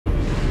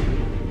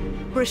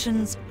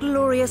Britain's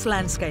glorious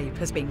landscape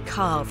has been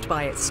carved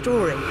by its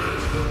story.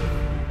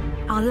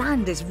 Our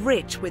land is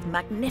rich with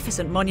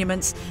magnificent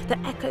monuments that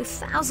echo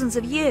thousands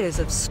of years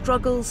of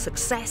struggle,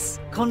 success,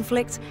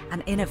 conflict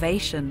and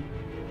innovation.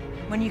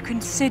 When you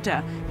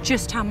consider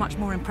just how much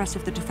more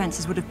impressive the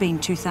defences would have been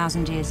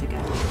 2,000 years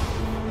ago.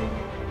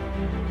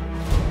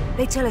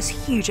 They tell us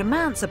huge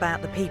amounts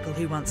about the people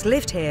who once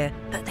lived here,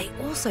 but they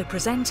also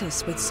present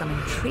us with some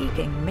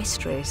intriguing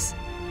mysteries.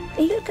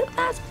 Look at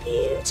that,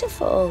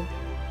 beautiful.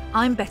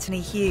 I'm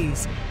Bettany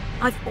Hughes.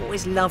 I've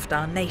always loved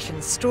our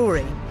nation's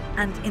story,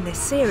 and in this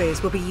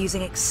series we'll be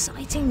using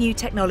exciting new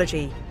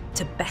technology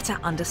to better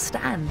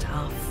understand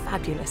our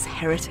fabulous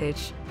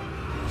heritage.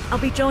 I'll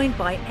be joined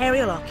by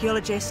aerial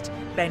archaeologist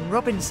Ben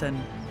Robinson.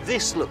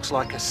 This looks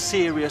like a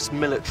serious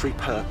military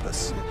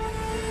purpose.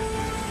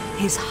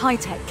 His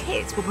high-tech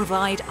kit will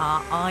provide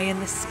our eye in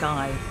the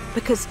sky,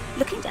 because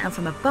looking down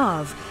from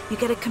above, you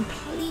get a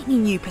completely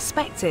new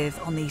perspective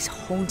on these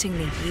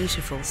hauntingly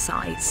beautiful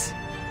sights.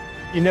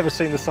 You've never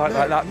seen the site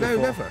like that before?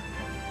 No, never.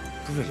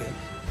 Brilliant.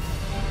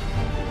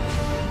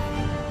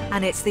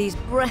 And it's these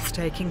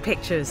breathtaking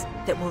pictures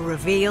that will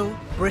reveal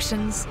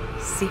Britain's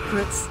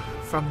secrets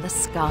from the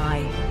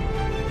sky.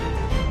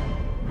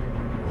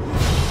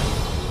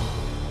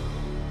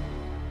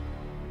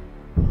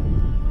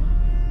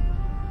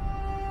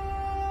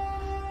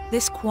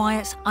 This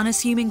quiet,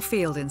 unassuming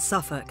field in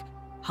Suffolk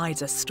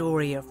hides a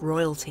story of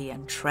royalty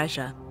and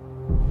treasure.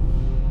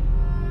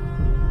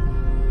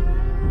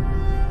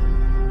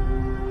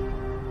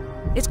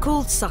 It's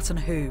called Sutton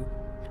Hoo,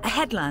 a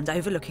headland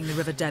overlooking the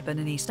River Deben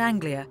in East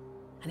Anglia,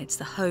 and it's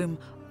the home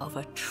of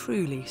a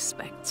truly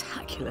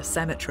spectacular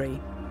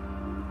cemetery.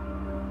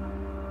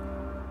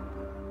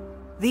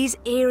 These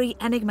eerie,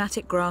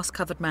 enigmatic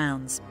grass-covered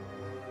mounds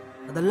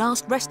are the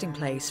last resting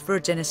place for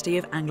a dynasty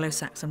of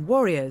Anglo-Saxon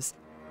warriors,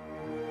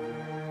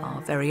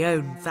 our very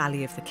own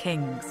Valley of the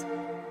Kings.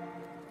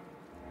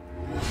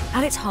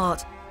 At its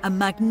heart, a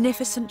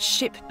magnificent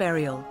ship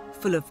burial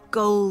full of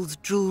gold,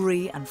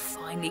 jewellery and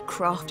finely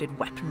crafted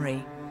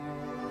weaponry.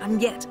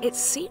 And yet its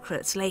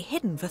secrets lay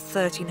hidden for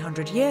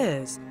 1,300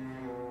 years.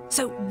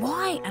 So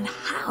why and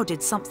how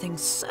did something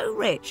so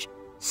rich,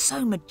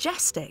 so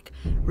majestic,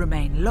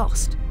 remain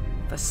lost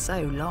for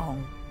so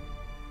long?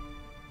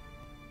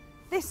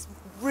 This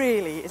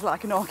really is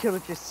like an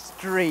archaeologist's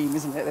dream,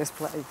 isn't it, this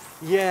place?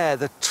 Yeah,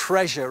 the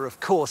treasure, of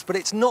course, but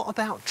it's not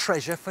about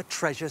treasure for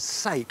treasure's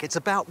sake. It's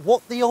about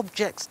what the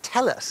objects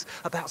tell us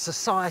about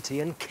society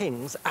and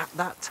kings at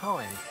that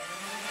time.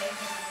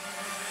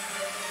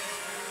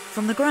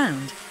 From the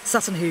ground,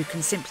 Sutton Hoo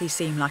can simply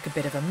seem like a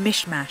bit of a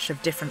mishmash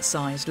of different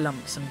sized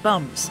lumps and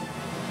bumps.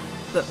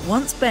 But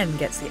once Ben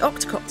gets the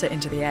octocopter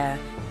into the air,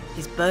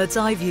 his bird's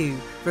eye view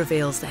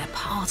reveals they're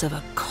part of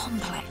a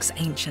complex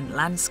ancient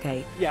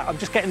landscape. Yeah, I'm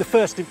just getting the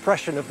first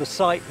impression of the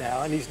site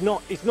now, and he's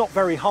not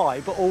very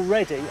high, but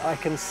already I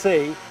can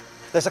see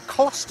There's a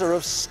cluster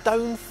of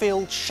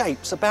stone-filled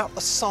shapes about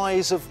the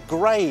size of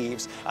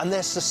graves, and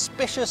there's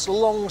suspicious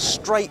long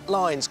straight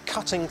lines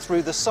cutting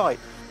through the site.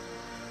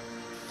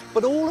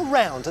 But all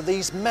around are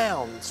these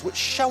mounds which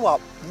show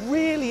up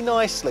really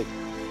nicely.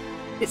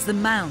 It's the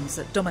mounds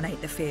that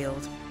dominate the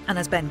field, and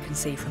as Ben can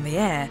see from the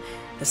air,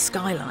 the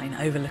skyline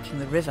overlooking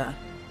the river.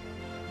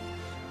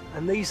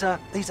 And these are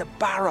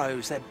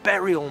barrows, they're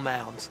burial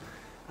mounds.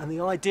 And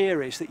the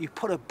idea is that you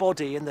put a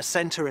body in the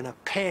centre in a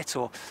pit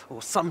or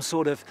some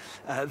sort of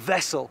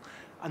vessel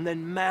and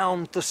then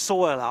mound the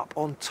soil up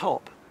on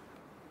top.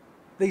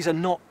 These are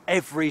not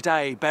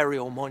everyday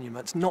burial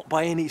monuments, not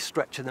by any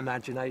stretch of the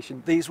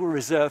imagination. These were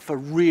reserved for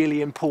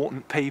really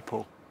important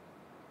people.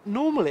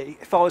 Normally,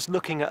 if I was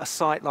looking at a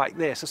site like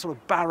this, a sort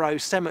of barrow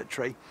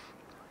cemetery,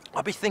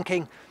 I'd be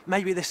thinking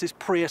maybe this is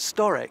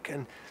prehistoric,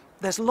 and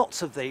there's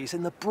lots of these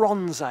in the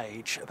Bronze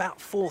Age,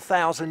 about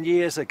 4,000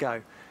 years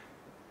ago.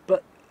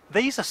 But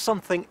these are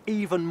something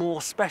even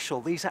more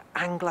special. These are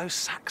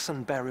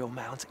Anglo-Saxon burial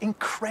mounds,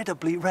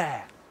 incredibly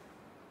rare.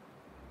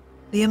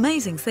 The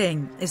amazing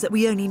thing is that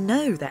we only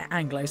know they're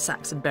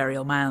Anglo-Saxon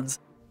burial mounds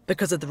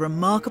because of the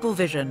remarkable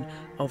vision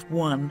of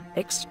one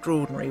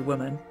extraordinary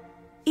woman.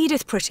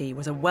 Edith Pretty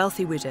was a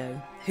wealthy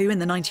widow who in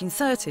the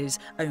 1930s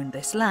owned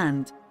this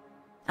land,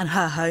 and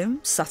her home,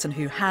 Sutton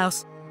Hoo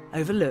House,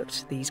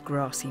 overlooked these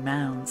grassy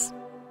mounds.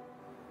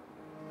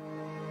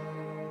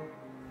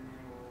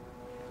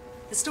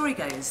 The story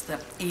goes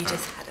that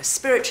Edith had a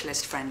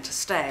spiritualist friend to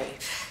stay,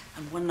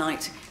 and one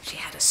night she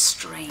had a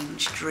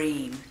strange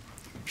dream.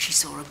 She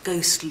saw a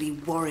ghostly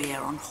warrior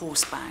on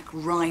horseback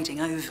riding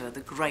over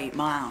the great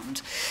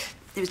mound.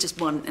 There was just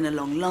one in a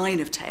long line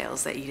of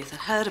tales that Edith had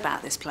heard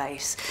about this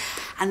place,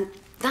 and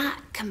that,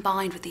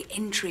 combined with the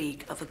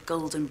intrigue of a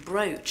golden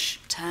brooch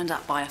turned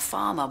up by a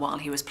farmer while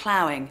he was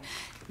ploughing,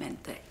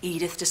 meant that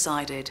Edith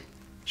decided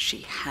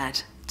she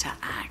had to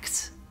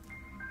act.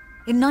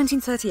 In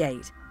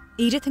 1938,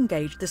 Edith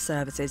engaged the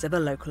services of a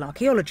local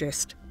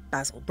archaeologist,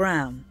 Basil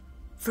Brown.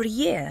 For a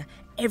year,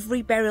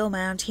 every burial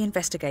mound he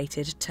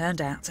investigated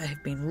turned out to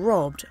have been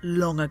robbed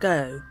long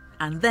ago.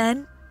 And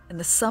then, in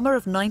the summer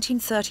of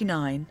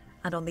 1939,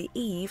 and on the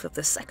eve of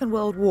the Second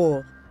World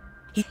War,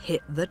 he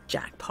hit the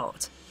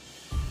jackpot.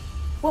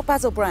 What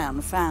Basil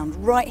Brown found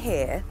right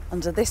here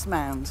under this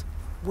mound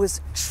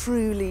was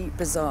truly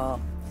bizarre.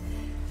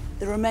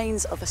 The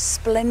remains of a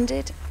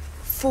splendid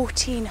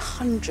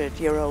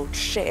 1400-year-old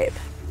ship.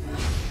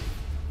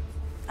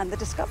 And the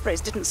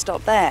discoveries didn't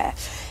stop there.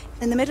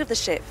 In the middle of the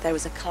ship, there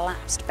was a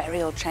collapsed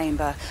burial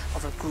chamber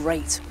of a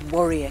great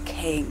warrior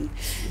king,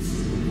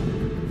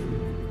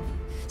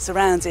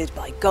 surrounded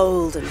by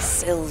gold and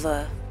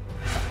silver,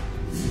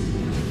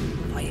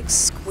 by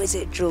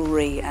exquisite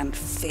jewellery and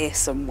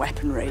fearsome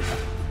weaponry.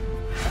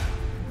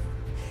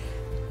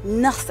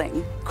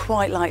 Nothing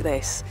quite like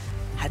this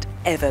had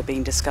ever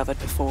been discovered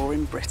before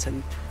in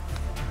Britain.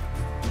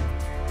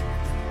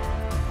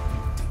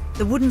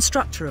 The wooden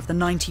structure of the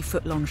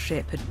 90-foot-long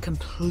ship had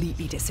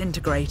completely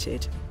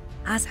disintegrated,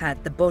 as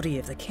had the body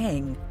of the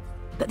king.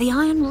 But the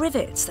iron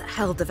rivets that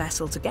held the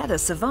vessel together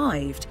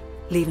survived,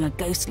 leaving a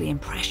ghostly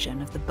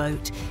impression of the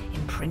boat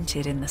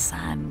imprinted in the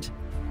sand.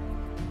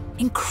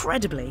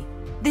 Incredibly,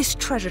 this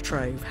treasure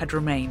trove had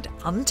remained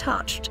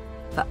untouched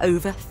for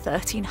over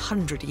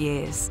 1,300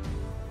 years.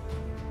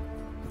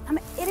 I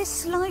mean, it is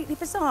slightly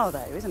bizarre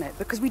though, isn't it?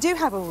 Because we do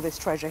have all this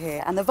treasure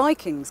here, and the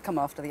Vikings come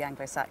after the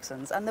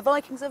Anglo-Saxons, and the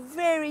Vikings are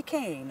very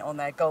keen on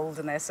their gold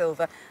and their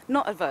silver,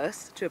 not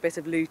averse to a bit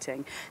of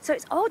looting. So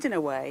it's odd in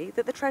a way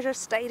that the treasure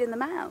stayed in the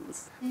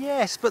mounds.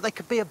 Yes, but they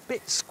could be a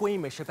bit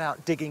squeamish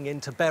about digging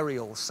into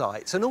burial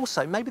sites. And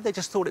also, maybe they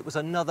just thought it was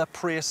another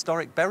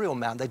prehistoric burial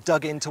mound. They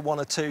dug into one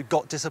or two,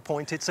 got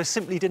disappointed, so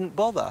simply didn't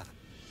bother.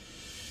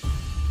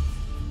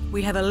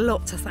 We have a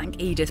lot to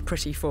thank Edith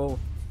Pretty for.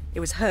 It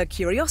was her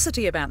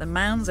curiosity about the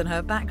mounds in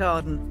her back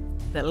garden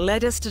that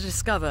led us to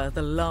discover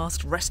the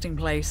last resting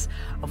place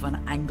of an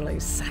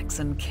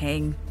Anglo-Saxon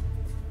king.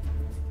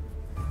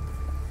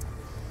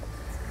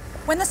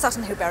 When the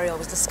Sutton Hoo burial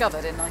was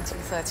discovered in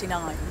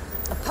 1939,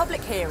 a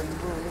public hearing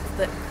ruled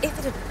that if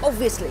it had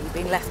obviously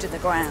been left in the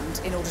ground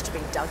in order to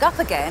be dug up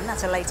again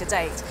at a later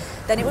date,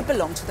 then it would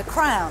belong to the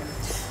Crown.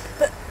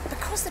 But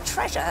because the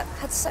treasure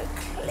had so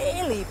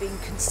clearly been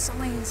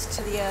consigned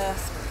to the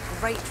earth for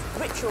great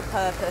ritual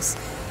purpose,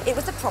 it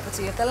was the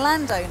property of the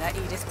landowner,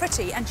 Edith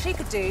Pretty, and she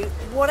could do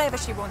whatever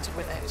she wanted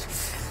with it.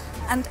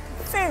 And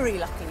very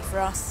lucky for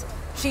us,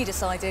 she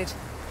decided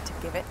to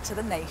give it to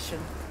the nation.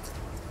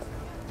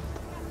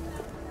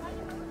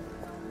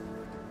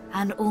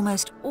 And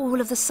almost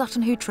all of the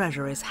Sutton Hoo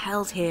treasure is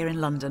held here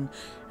in London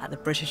at the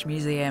British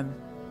Museum.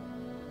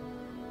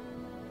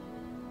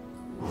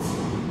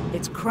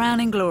 Its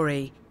crowning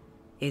glory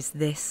is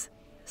this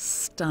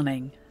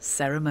stunning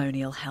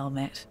ceremonial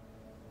helmet.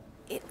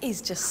 It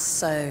is just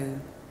so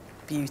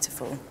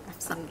beautiful.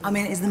 Absolutely. I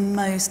mean, it's the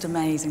most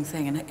amazing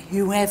thing, and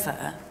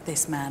whoever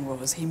this man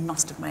was, he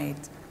must have made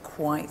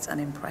quite an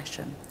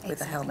impression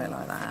with a helmet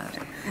like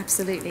that.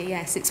 Absolutely,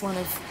 yes. It's one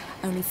of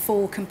only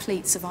 4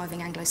 complete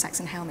surviving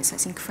Anglo-Saxon helmets, so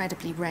it's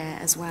incredibly rare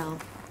as well.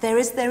 There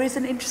is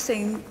an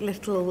interesting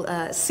little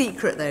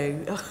secret,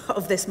 though,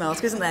 of this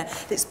mask, isn't there?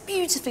 It's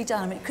beautifully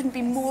done. I mean, it couldn't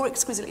be more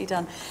exquisitely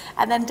done.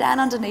 And then down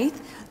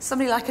underneath,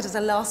 somebody like it as a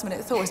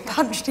last-minute thought is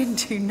punched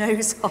into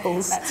nose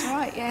holes. That's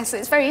right, yes.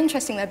 It's very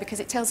interesting, though, because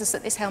it tells us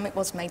that this helmet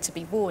was made to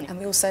be worn. And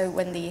we also,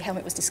 when the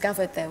helmet was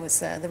discovered, there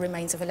was the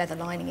remains of a leather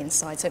lining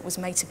inside, so it was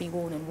made to be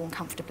worn and worn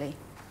comfortably.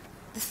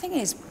 The thing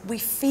is, we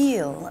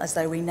feel as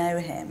though we know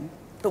him,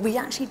 but we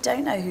actually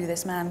don't know who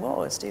this man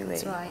was, do we?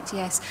 That's right,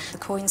 yes. The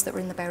coins that were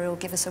in the burial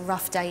give us a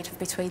rough date of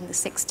between the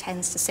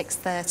 610s to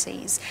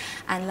 630s,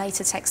 and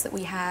later text that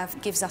we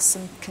have gives us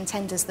some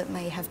contenders that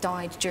may have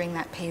died during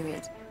that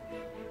period.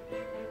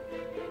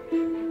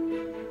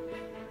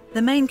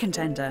 The main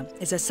contender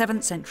is a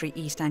 7th century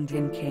East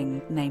Anglian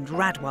king named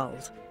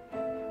Radwald.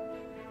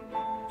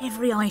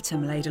 Every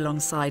item laid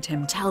alongside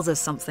him tells us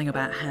something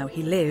about how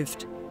he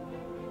lived.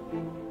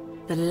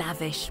 The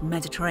lavish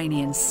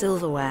Mediterranean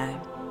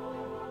silverware,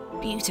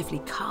 beautifully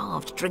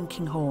carved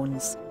drinking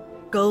horns,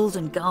 gold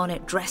and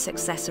garnet dress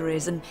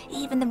accessories, and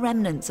even the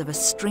remnants of a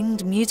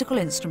stringed musical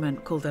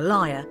instrument called a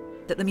lyre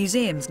that the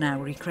museum's now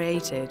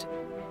recreated.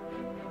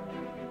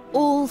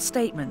 All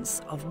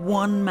statements of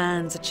one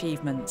man's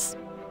achievements,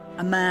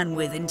 a man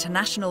with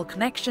international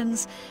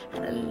connections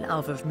and a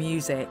love of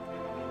music.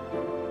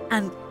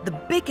 And the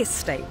biggest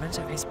statement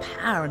of his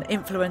power and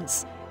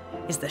influence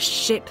is the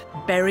ship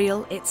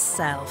burial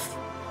itself.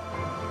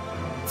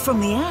 From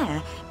the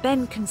air,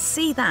 Ben can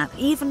see that,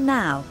 even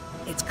now,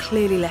 it's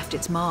clearly left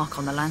its mark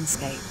on the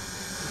landscape.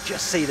 You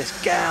just see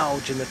this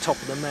gouge in the top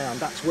of the mound.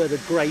 That's where the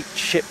great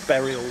ship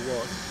burial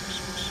was.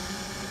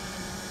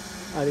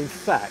 And in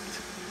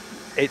fact,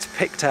 it's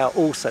picked out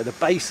also, the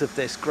base of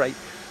this great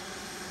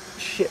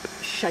ship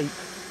shape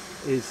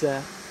is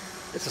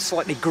it's a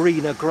slightly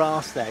greener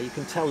grass there. You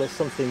can tell there's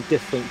something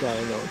different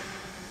going on.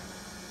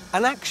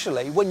 And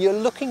actually, when you're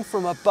looking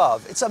from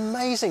above, it's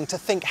amazing to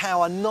think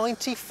how a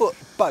 90-foot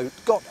boat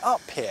got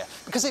up here,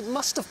 because it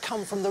must have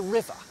come from the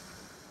river.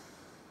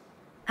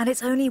 And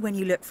it's only when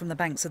you look from the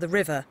banks of the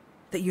river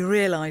that you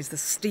realise the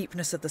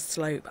steepness of the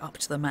slope up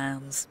to the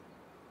mounds.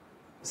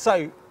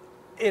 So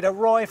it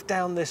arrived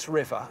down this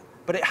river,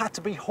 but it had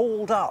to be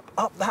hauled up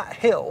that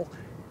hill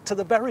to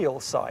the burial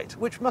site,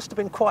 which must have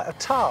been quite a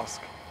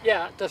task.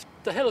 Yeah,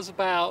 the hill is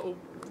about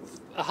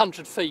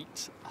 100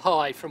 feet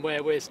high from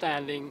where we're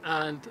standing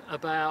and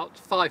about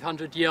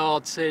 500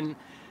 yards in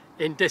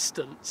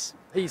distance.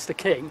 He's the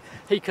king.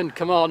 He can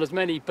command as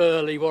many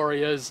burly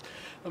warriors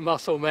and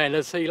muscle men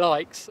as he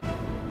likes.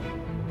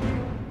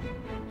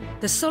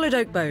 The solid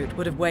oak boat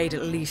would have weighed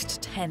at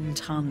least 10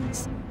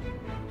 tons.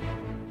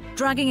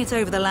 Dragging it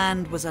over the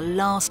land was a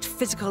last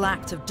physical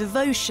act of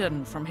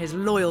devotion from his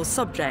loyal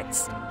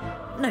subjects,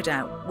 no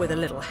doubt with a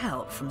little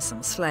help from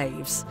some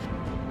slaves.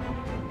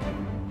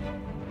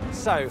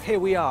 So here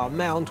we are,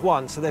 Mound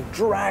 1. So they've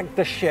dragged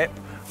the ship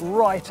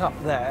right up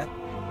there.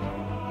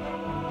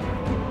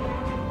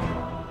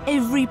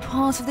 Every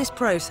part of this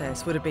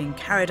process would have been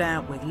carried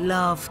out with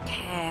love,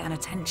 care and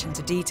attention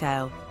to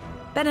detail.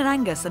 Ben and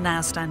Angus are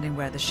now standing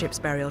where the ship's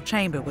burial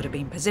chamber would have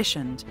been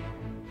positioned.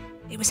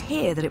 It was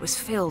here that it was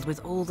filled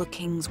with all the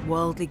king's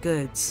worldly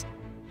goods.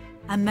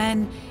 And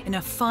then, in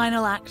a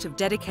final act of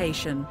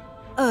dedication,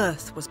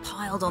 earth was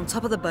piled on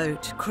top of the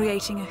boat,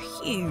 creating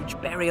a huge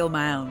burial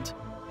mound.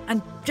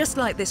 And just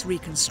like this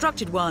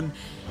reconstructed one,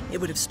 it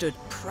would have stood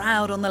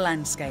proud on the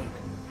landscape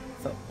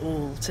for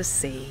all to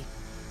see.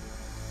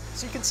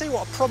 So you can see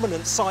what a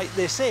prominent site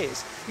this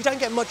is. You don't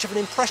get much of an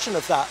impression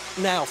of that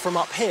now from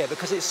up here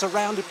because it's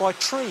surrounded by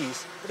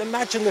trees. But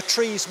imagine the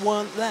trees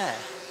weren't there,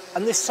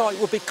 and this site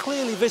would be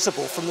clearly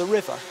visible from the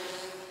river.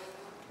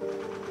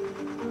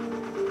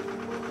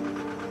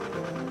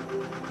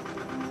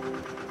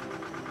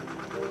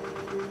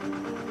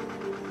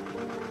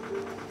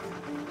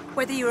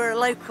 Whether you were a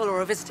local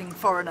or a visiting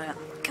foreigner,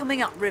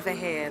 coming upriver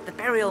here, the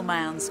burial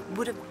mounds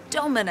would have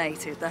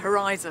dominated the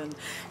horizon.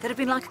 They'd have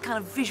been like a kind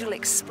of visual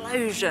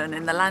explosion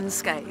in the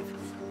landscape.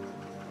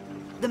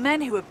 The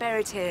men who were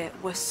buried here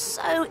were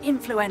so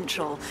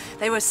influential.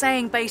 They were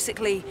saying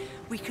basically,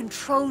 we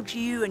controlled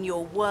you and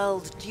your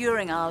world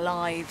during our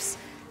lives,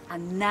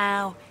 and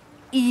now,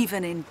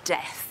 even in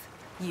death,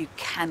 you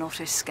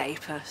cannot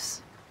escape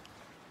us.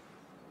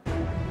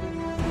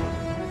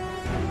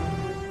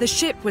 The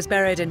ship was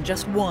buried in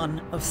just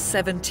one of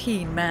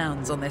 17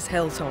 mounds on this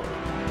hilltop.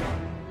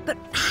 But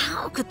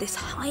how could this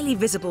highly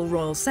visible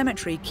royal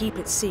cemetery keep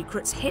its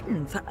secrets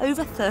hidden for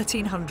over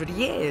 1,300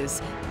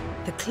 years?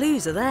 The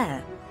clues are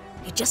there.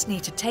 You just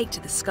need to take to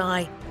the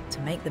sky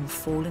to make them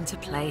fall into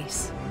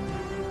place.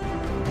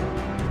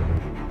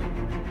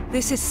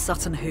 This is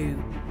Sutton Hoo,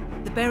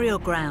 the burial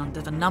ground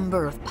of a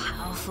number of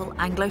powerful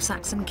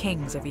Anglo-Saxon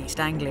kings of East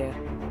Anglia.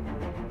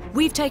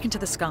 We've taken to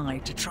the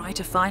sky to try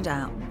to find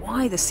out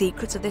why the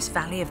secrets of this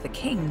Valley of the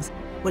Kings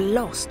were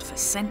lost for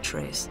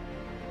centuries.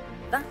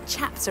 That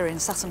chapter in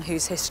Sutton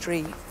Hoo's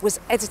history was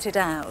edited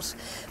out.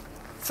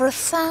 For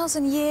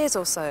 1,000 years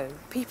or so,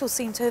 people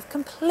seem to have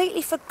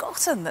completely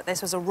forgotten that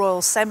this was a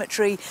royal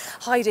cemetery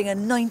hiding a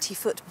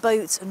 90-foot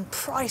boat and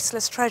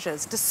priceless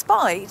treasures,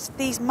 despite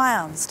these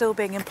mounds still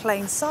being in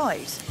plain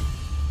sight.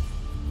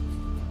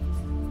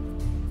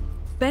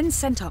 Ben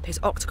sent up his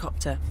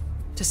octocopter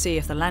to see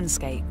if the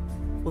landscape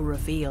will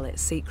reveal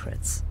its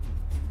secrets.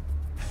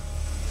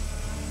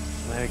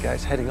 There we go,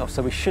 it's heading off,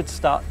 so we should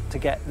start to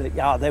get the...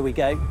 Ah, there we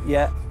go,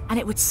 yeah. And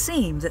it would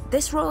seem that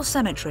this royal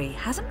cemetery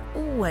hasn't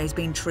always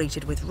been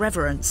treated with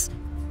reverence,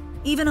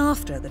 even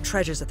after the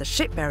treasures of the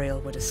ship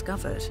burial were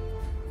discovered.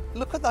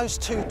 Look at those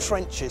two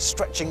trenches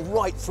stretching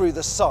right through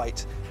the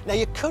site. Now,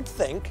 you could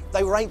think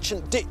they were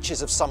ancient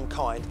ditches of some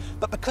kind,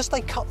 but because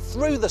they cut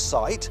through the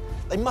site,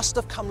 they must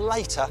have come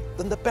later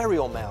than the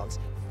burial mounds.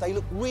 They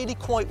look really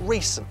quite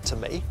recent to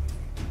me.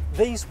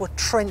 These were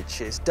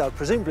trenches dug,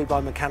 presumably by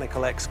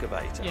mechanical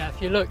excavator. Yeah,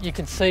 if you look, you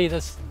can see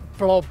there's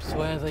blobs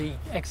where the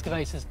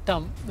excavators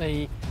dumped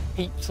the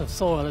heaps of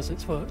soil as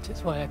it's worked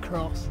its way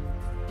across.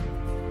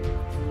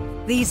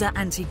 These are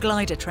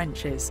anti-glider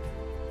trenches.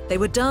 They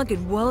were dug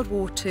in World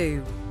War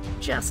II,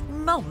 just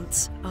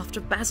months after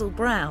Basil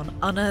Brown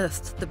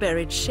unearthed the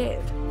buried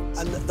ship.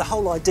 And the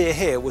whole idea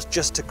here was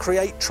just to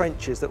create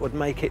trenches that would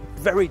make it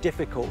very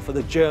difficult for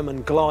the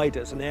German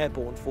gliders and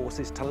airborne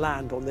forces to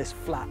land on this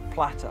flat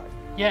plateau.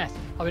 Yes,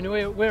 I mean,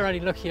 we're only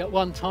looking at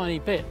one tiny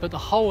bit, but the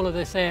whole of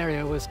this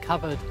area was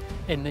covered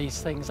in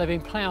these things. They've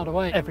been ploughed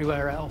away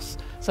everywhere else.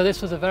 So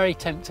this was a very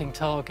tempting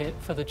target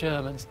for the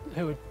Germans,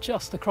 who were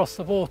just across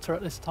the water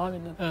at this time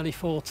in the early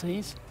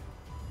 40s.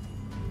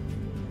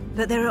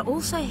 But there are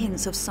also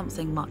hints of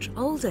something much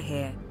older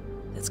here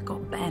that's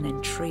got Ben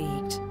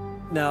intrigued.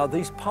 Now,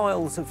 these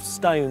piles of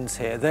stones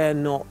here, they're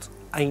not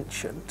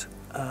ancient.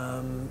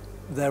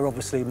 They're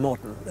obviously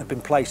modern. They've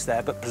been placed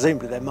there, but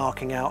presumably they're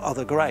marking out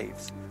other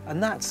graves.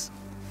 And that's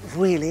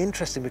really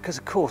interesting because,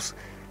 of course,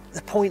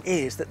 the point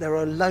is that there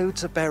are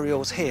loads of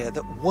burials here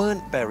that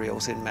weren't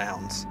burials in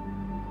mounds.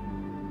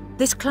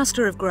 This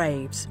cluster of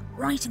graves,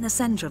 right in the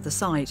centre of the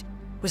site,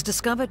 was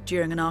discovered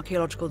during an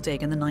archaeological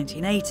dig in the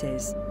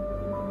 1980s.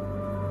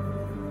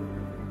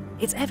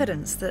 It's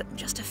evidence that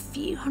just a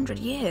few hundred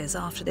years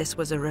after this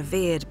was a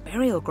revered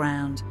burial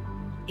ground,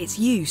 its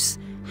use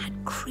had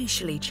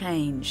crucially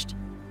changed.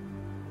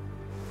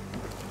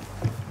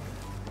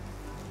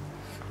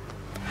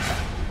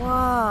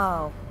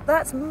 Wow,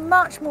 That's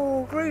much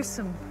more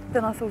gruesome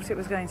than I thought it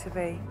was going to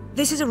be.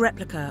 This is a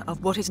replica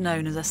of what is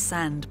known as a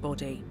sand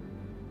body.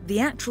 The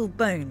actual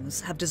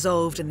bones have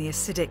dissolved in the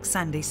acidic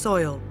sandy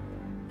soil,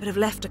 but have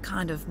left a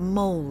kind of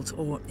mould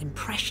or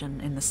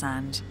impression in the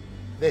sand.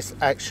 This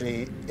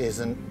actually is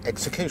an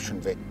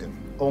execution victim.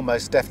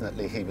 Almost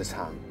definitely he was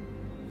hung.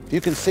 You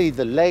can see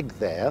the leg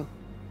there.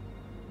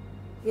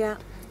 Yeah.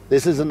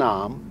 This is an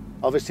arm.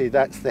 Obviously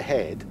that's the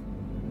head.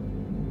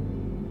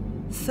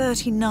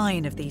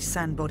 39 of these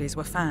sand bodies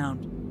were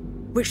found,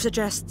 which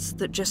suggests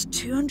that just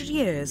 200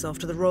 years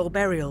after the royal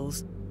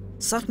burials,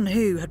 Sutton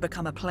Hoo had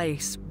become a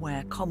place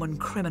where common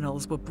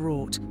criminals were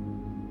brought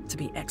to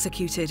be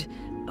executed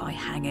by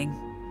hanging.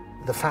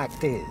 The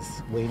fact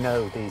is, we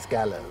know these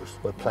gallows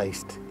were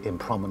placed in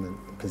prominent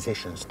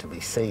positions to be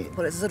seen.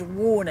 Well, it's a sort of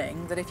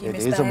warning that if you It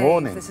is a misbehave,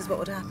 warning. this is what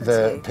would happen to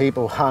The you.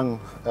 people hung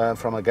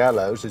from a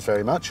gallows is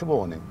very much a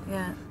warning.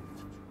 Yeah.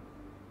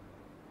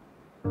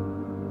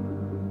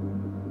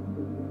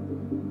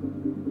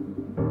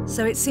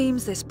 So it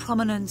seems this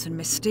prominent and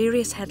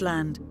mysterious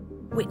headland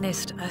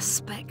witnessed a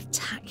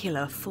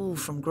spectacular fall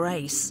from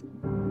grace.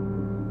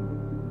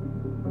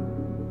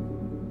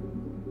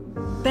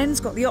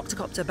 Ben's got the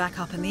octocopter back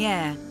up in the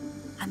air,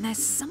 and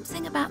there's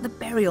something about the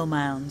burial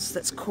mounds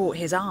that's caught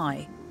his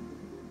eye.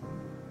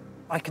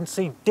 I can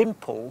see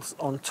dimples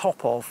on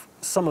top of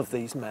some of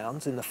these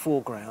mounds in the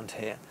foreground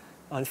here.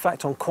 In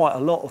fact, on quite a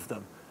lot of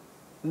them.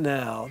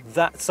 Now,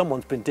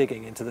 someone's been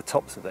digging into the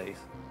tops of these.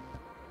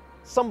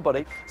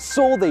 Somebody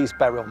saw these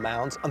burial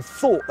mounds and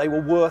thought they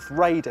were worth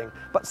raiding,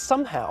 but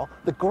somehow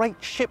the great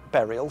ship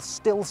burials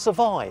still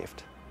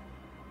survived.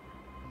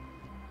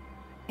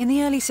 In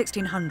the early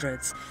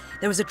 1600s,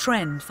 there was a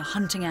trend for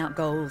hunting out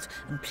gold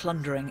and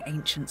plundering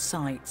ancient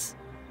sites.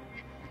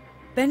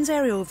 Ben's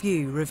aerial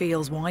view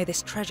reveals why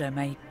this treasure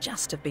may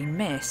just have been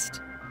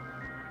missed.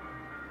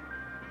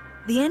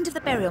 The end of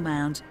the burial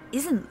mound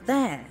isn't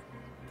there.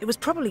 It was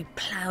probably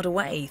ploughed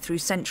away through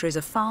centuries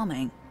of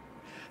farming.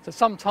 So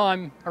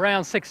sometime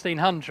around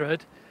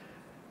 1600,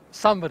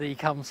 somebody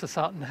comes to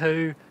Sutton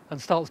Hoo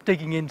and starts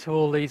digging into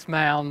all these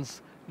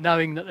mounds,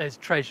 knowing that there's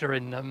treasure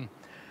in them.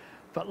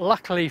 But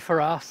luckily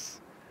for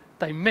us,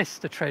 they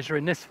missed the treasure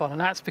in this one,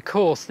 and that's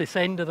because this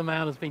end of the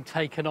mound has been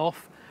taken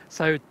off.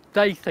 So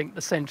they think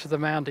the centre of the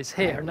mound is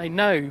here, and they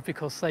know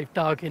because they've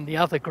dug in the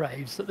other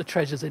graves that the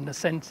treasure's in the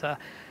centre.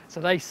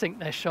 So they sink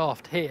their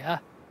shaft here.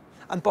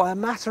 And by a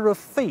matter of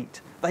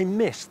feet, they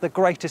missed the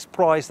greatest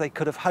prize they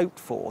could have hoped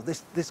for,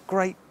 this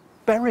great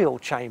burial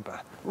chamber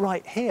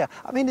right here.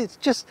 I mean, it's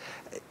just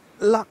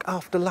luck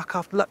after luck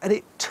after luck, and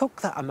it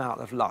took that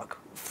amount of luck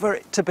for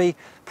it to be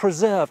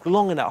preserved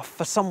long enough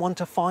for someone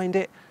to find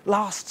it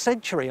last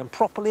century and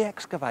properly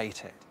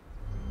excavate it.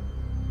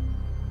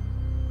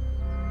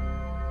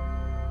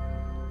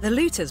 The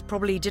looters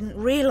probably didn't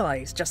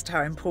realise just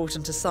how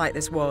important a site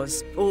this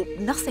was, or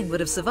nothing would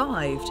have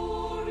survived.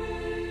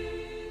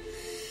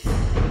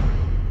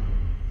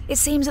 It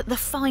seems that the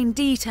fine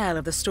detail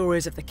of the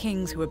stories of the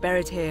kings who were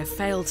buried here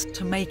failed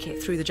to make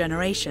it through the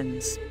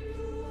generations.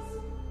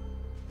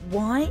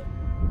 Why?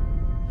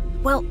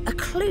 Well, a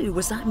clue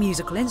was that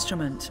musical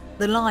instrument,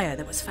 the lyre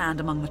that was found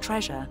among the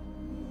treasure.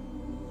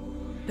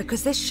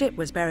 Because this ship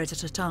was buried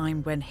at a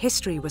time when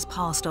history was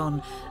passed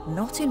on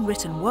not in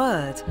written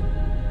word,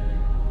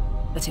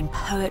 but in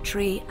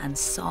poetry and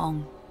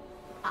song.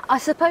 I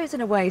suppose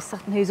in a way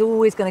Sutton Hoo's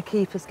always going to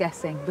keep us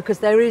guessing because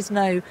there is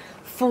no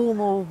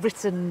formal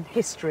written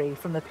history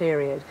from the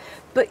period.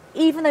 But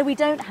even though we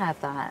don't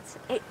have that,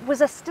 it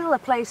was still a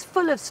place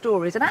full of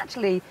stories and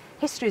actually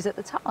histories at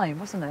the time,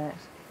 wasn't it?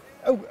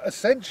 Oh,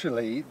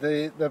 essentially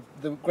the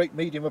great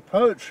medium of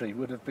poetry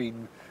would have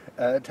been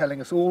telling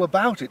us all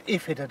about it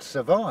if it had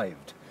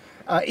survived.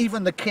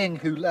 Even the king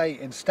who lay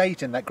in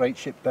state in that great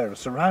ship burial,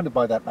 surrounded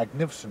by that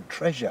magnificent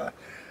treasure,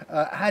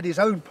 had his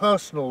own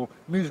personal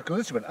musical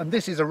instrument, and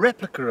this is a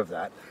replica of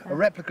that, a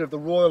replica of the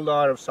royal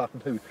lyre of Sutton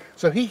Hoo.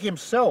 So he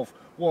himself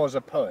was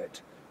a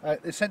poet. The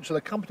essential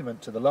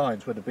accompaniment to the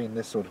lines would have been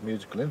this sort of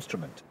musical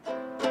instrument.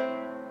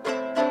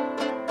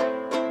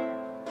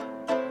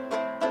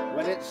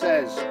 When it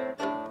says,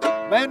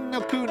 Men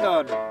of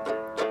Cunan,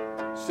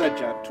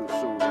 Sejantu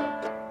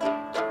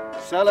Sula,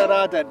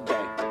 Celera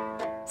Dende.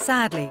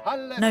 Sadly,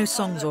 no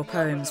songs or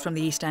poems from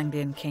the East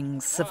Anglian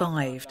kings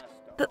survived.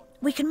 But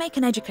we can make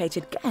an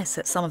educated guess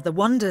at some of the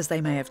wonders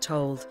they may have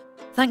told,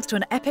 thanks to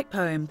an epic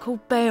poem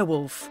called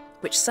Beowulf,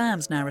 which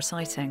Sam's now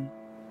reciting.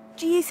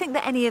 Do you think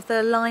that any of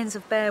the lines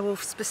of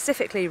Beowulf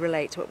specifically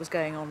relate to what was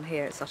going on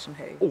here at Sutton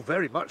Hoo? Oh,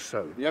 very much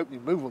so. The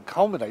opening movement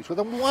culminates with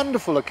a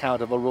wonderful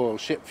account of a royal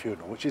ship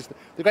funeral, which is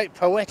the great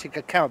poetic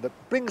account that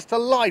brings to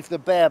life the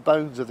bare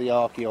bones of the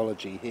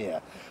archaeology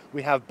here.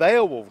 We have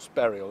Beowulf's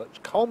burial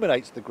that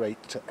culminates the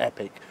great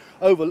epic,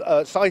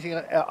 citing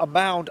a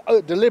mound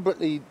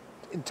deliberately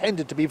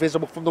intended to be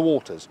visible from the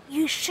waters.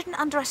 You shouldn't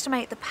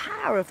underestimate the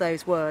power of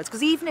those words,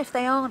 because even if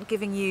they aren't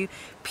giving you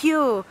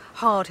pure,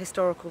 hard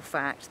historical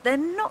fact, they're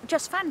not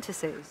just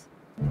fantasies.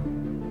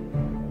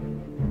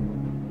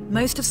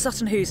 Most of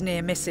Sutton Hoo's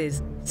near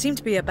misses seem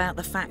to be about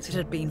the fact it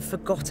had been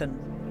forgotten.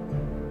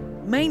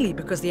 mainly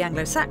because the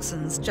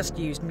Anglo-Saxons just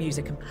used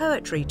music and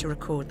poetry to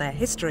record their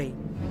history.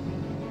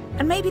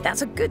 And maybe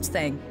that's a good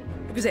thing,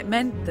 because it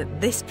meant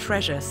that this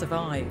treasure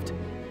survived.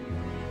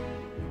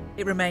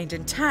 It remained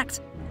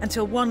intact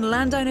until one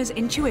landowner's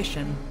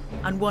intuition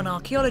and one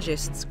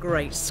archaeologist's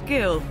great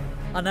skill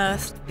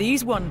unearthed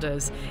these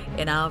wonders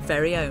in our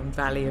very own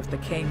Valley of the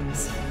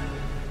Kings.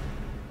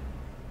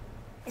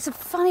 It's a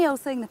funny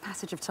old thing, the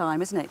passage of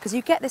time, isn't it? Because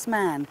you get this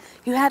man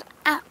who had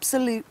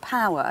absolute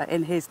power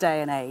in his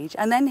day and age,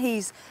 and then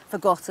he's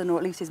forgotten, or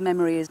at least his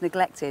memory is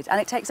neglected,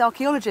 and it takes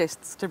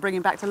archaeologists to bring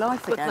him back to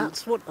life again. But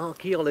that's what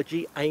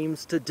archaeology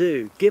aims to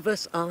do, give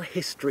us our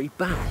history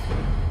back.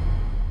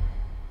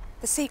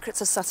 The secrets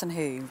of Sutton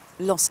Hoo,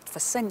 lost for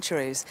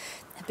centuries,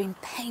 have been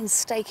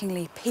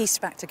painstakingly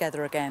pieced back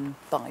together again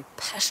by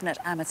passionate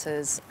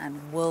amateurs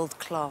and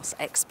world-class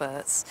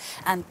experts.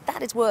 And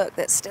that is work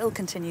that still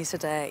continues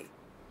today.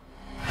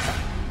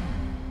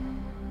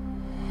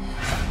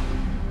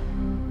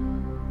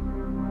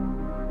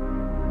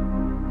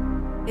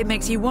 It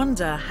makes you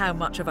wonder how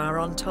much of our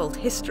untold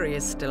history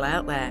is still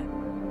out there.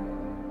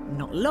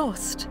 Not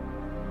lost,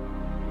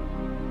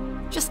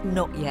 just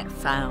not yet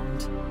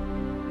found.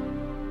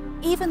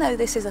 Even though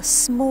this is a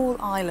small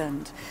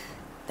island,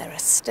 there are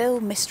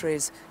still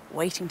mysteries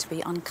waiting to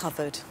be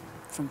uncovered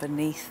from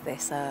beneath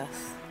this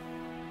earth.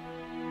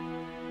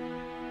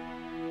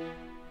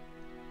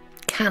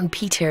 Can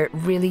Peter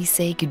really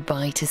say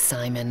goodbye to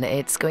Simon?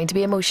 It's going to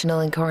be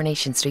emotional in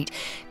Coronation Street.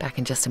 Back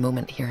in just a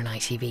moment here on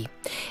ITV.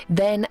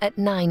 Then at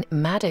 9,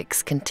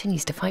 Maddox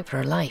continues to fight for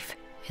her life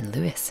in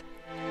Lewis.